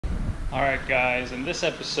Alright guys, in this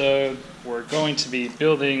episode we're going to be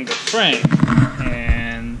building the frame,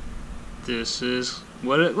 and this is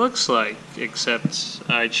what it looks like, except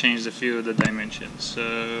I changed a few of the dimensions.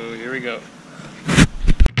 So here we go.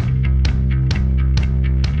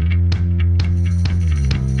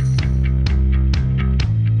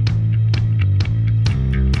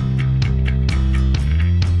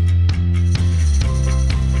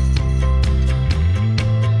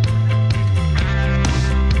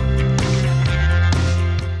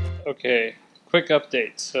 Okay, quick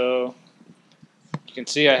update. So you can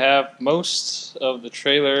see I have most of the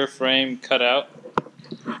trailer frame cut out,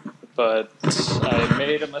 but I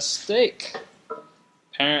made a mistake.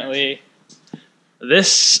 Apparently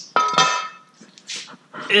this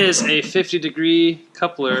is a 50-degree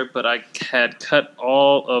coupler, but I had cut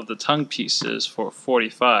all of the tongue pieces for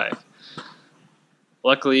 45.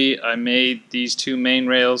 Luckily I made these two main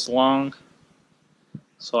rails long,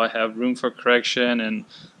 so I have room for correction, and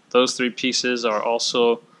those three pieces are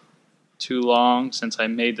also too long since I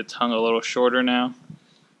made the tongue a little shorter now.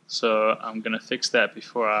 So I'm going to fix that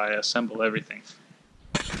before I assemble everything.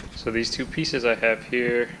 So these two pieces I have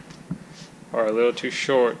here are a little too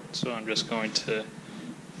short, so I'm just going to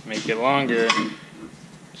make it longer.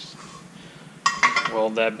 Just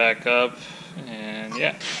weld that back up, and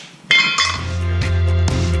yeah.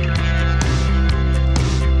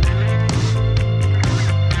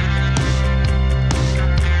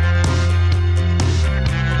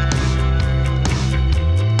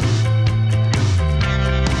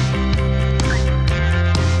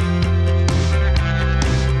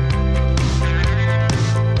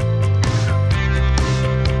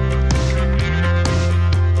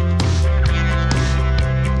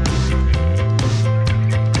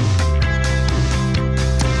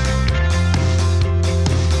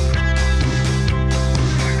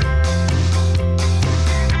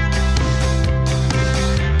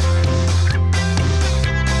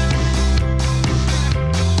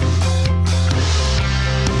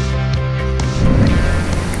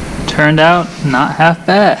 Turned out not half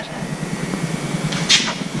bad.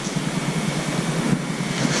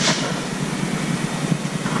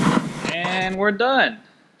 And we're done.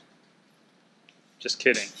 Just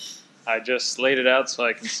kidding. I just laid it out so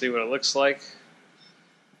I can see what it looks like.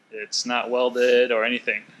 It's not welded or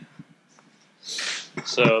anything.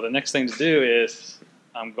 So the next thing to do is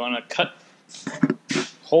I'm going to cut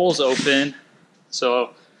holes open. So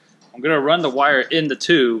I'm going to run the wire in the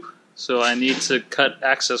tube. So I need to cut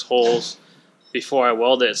access holes before I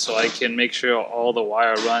weld it, so I can make sure all the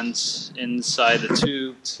wire runs inside the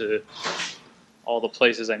tube to all the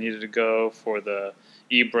places I needed to go for the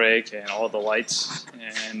e-brake and all the lights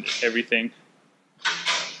and everything.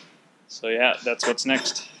 So yeah, that's what's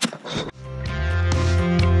next.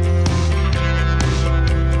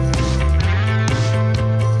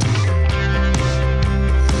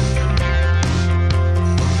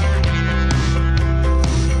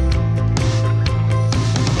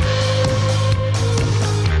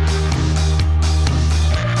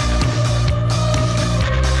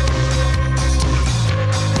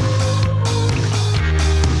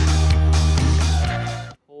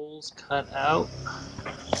 Cut out.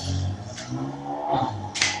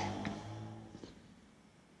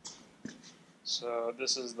 So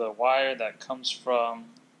this is the wire that comes from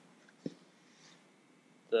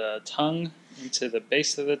the tongue into the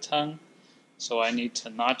base of the tongue. So I need to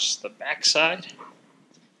notch the back side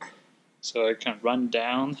so it can run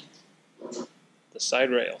down the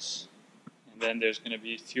side rails. And then there's going to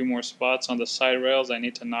be a few more spots on the side rails I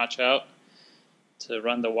need to notch out to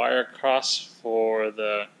run the wire across for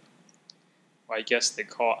the, I guess they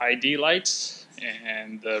call ID lights,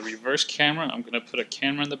 and the reverse camera. I'm going to put a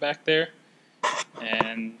camera in the back there,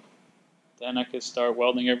 and then I could start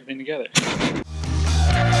welding everything together.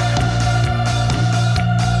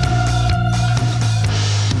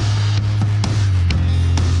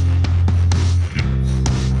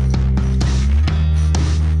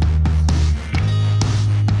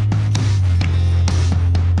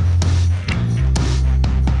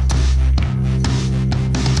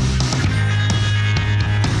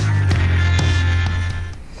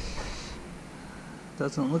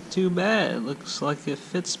 Doesn't look too bad. It looks like it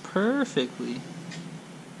fits perfectly.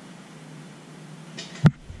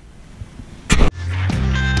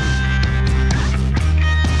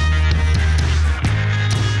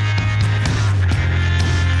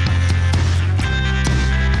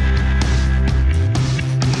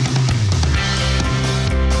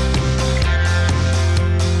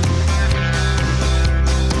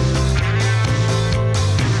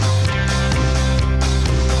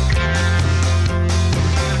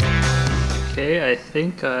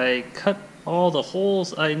 think I cut all the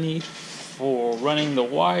holes I need for running the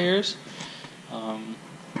wires.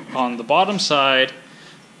 On the bottom side,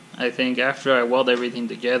 I think after I weld everything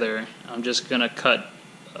together, I'm just going to cut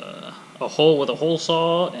a hole with a hole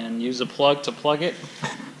saw and use a plug to plug it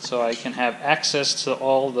so I can have access to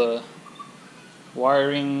all the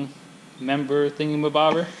wiring member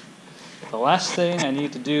thingamabobber. The last thing I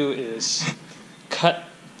need to do is cut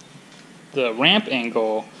the ramp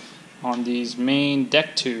angle on these main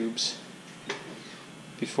deck tubes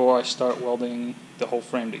before I start welding the whole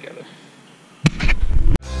frame together.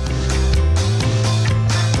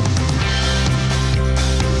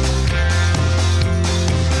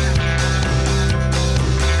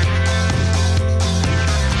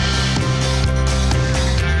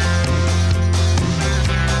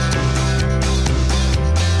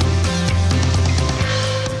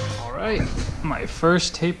 My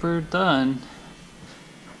first taper done.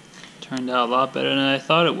 Turned out a lot better than I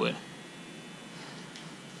thought it would.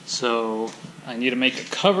 So I need to make a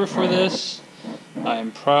cover for this.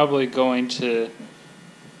 I'm probably going to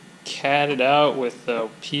CAD it out with the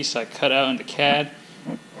piece I cut out into CAD.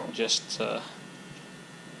 Just cut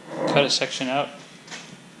a section out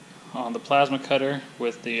on the plasma cutter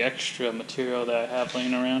with the extra material that I have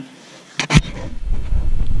laying around.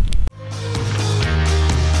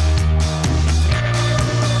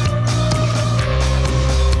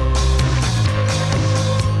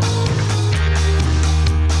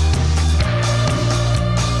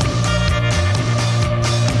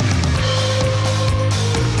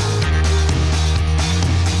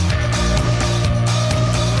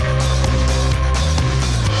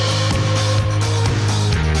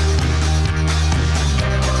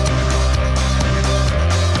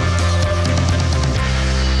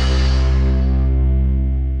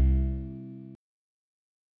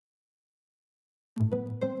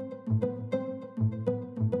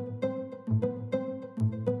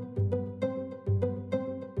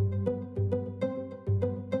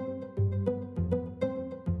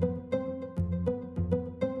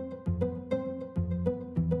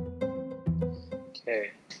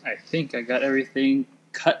 Okay, I think I got everything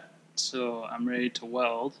cut, so I'm ready to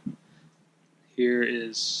weld. Here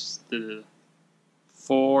is the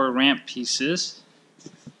 4 ramp pieces.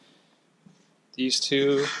 These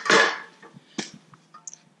two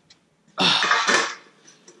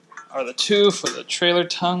are the 2 for the trailer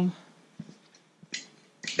tongue.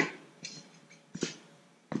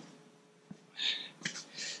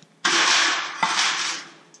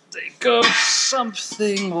 They go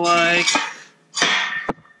something like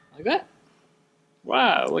that.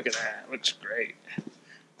 Wow, look at that. Looks great.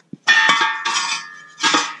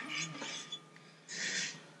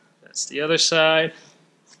 That's the other side.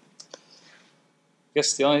 I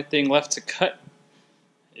guess the only thing left to cut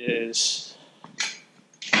is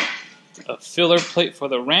a filler plate for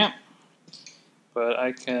the ramp, but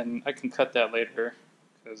I can cut that later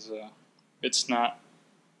because it's not,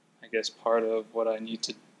 I guess, part of what I need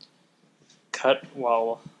to cut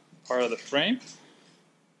while part of the frame.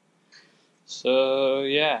 So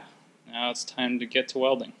yeah, now it's time to get to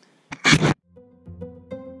welding.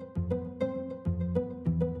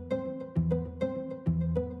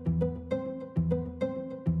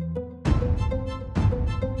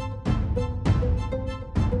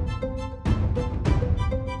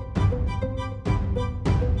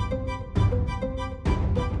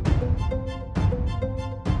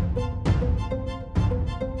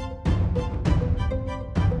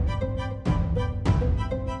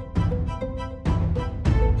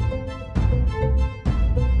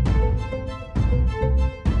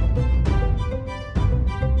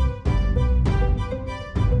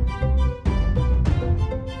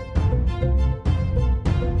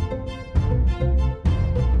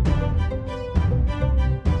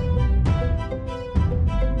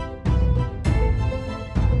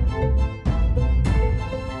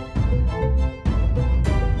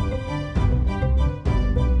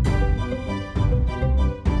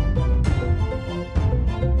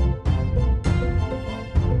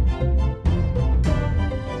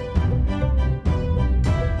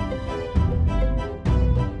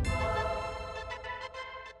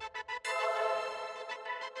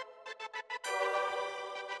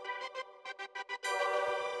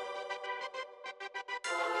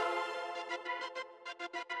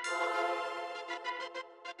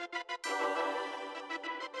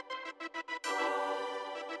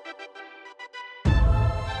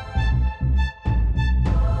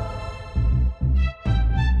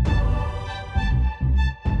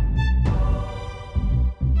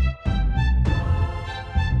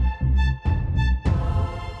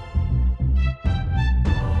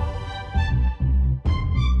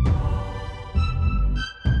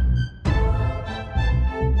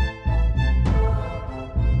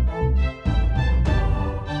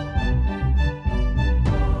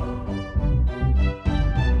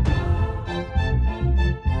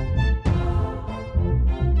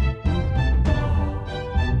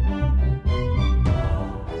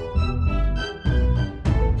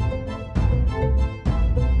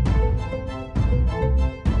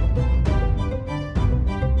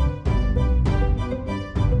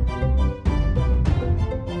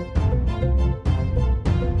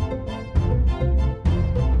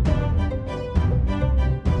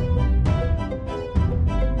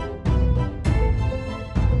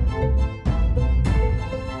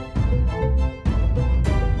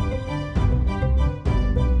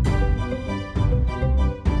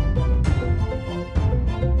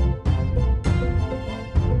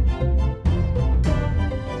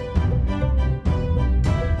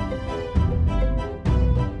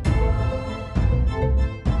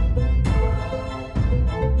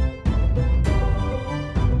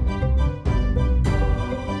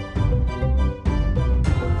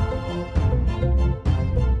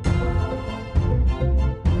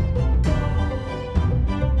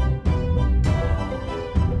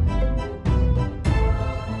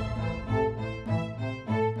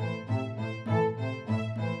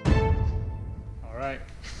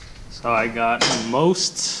 So I got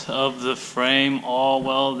most of the frame all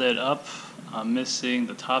welded up. I'm missing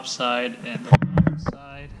the top side and the bottom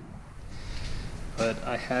side. But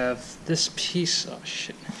I have this piece. Oh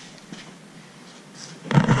shit.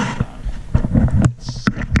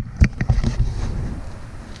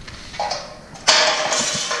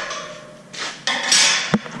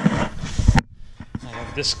 I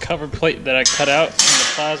have this cover plate that I cut out from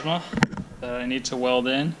the plasma that I need to weld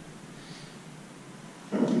in.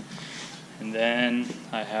 And then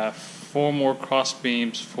I have 4 more cross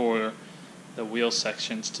beams for the wheel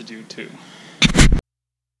sections to do too.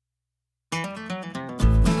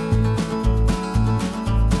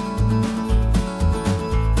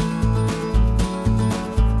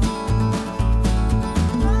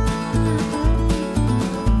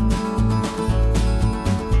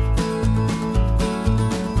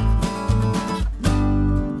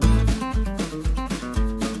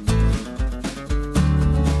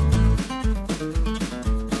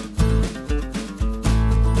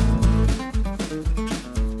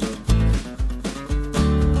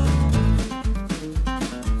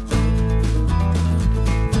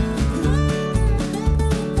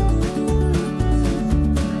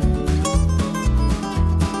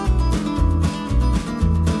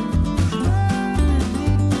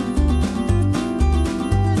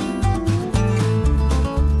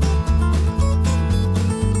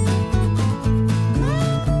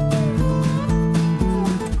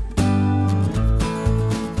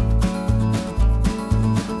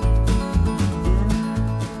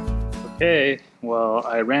 Okay, well,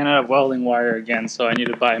 I ran out of welding wire again, so I need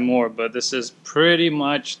to buy more, but this is pretty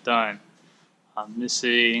much done. I'm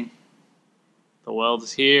missing the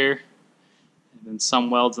welds here, and then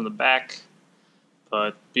some welds in the back,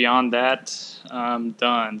 but beyond that, I'm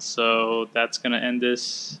done. So that's going to end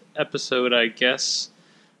this episode, I guess.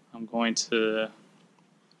 I'm going to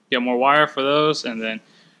get more wire for those, and then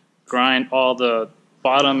grind all the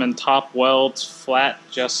bottom and top welds flat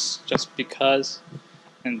just because.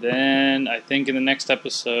 And then I think in the next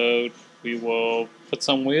episode we will put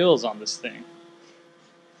some wheels on this thing.